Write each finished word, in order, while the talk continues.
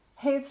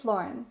Hey, it's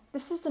Lauren.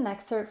 This is an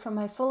excerpt from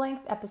my full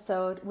length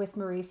episode with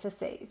Marisa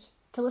Sage.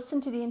 To listen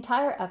to the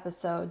entire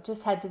episode,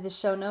 just head to the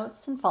show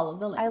notes and follow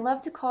the I link.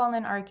 love to call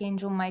in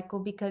Archangel Michael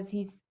because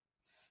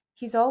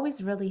he's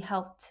always really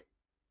helped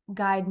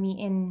guide me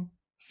in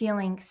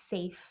feeling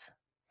safe.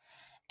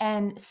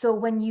 And so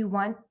when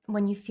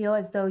you feel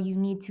as though you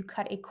need to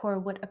cut a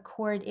cord, what a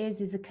cord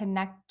is a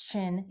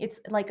connection. It's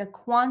like a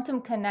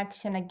quantum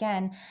connection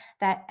again,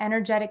 that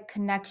energetic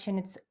connection.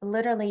 It's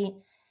literally,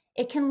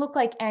 it can look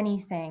like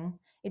anything.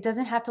 It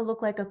doesn't have to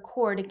look like a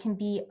cord. It can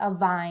be a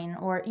vine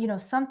or,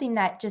 something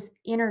that just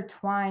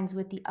intertwines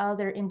with the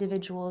other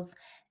individual's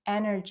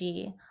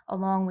energy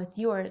along with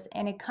yours.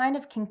 And it kind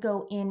of can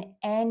go in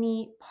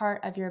any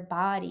part of your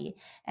body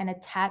and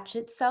attach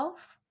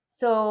itself.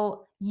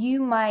 So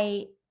you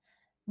might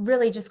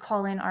really just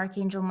call in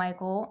Archangel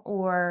Michael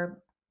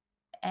or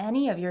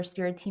any of your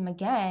spirit team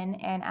again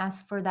and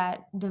ask for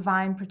that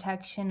divine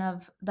protection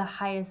of the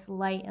highest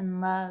light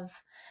and love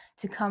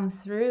to come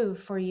through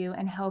for you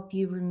and help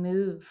you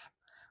remove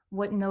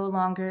what no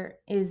longer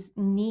is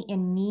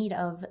in need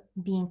of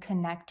being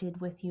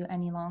connected with you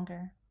any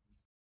longer.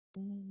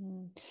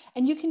 Mhm.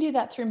 And you can do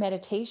that through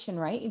meditation,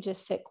 right? You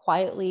just sit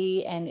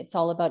quietly and it's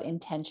all about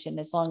intention.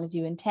 As long as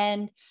you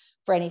intend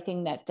for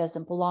anything that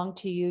doesn't belong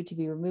to you to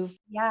be removed.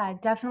 Yeah,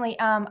 definitely.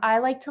 I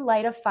like to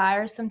light a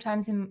fire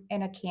sometimes in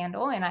a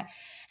candle, and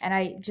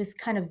I just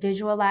kind of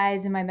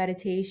visualize in my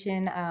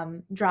meditation,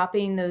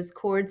 dropping those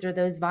cords or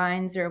those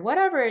vines or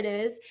whatever it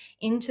is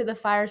into the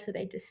fire so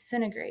they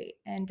disintegrate,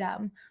 and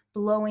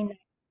blowing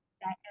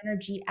that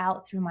energy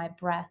out through my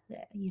breath,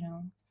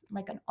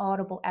 like an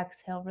audible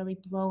exhale, really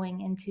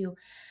blowing into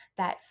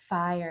that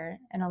fire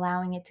and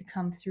allowing it to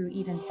come through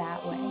even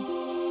that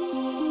way.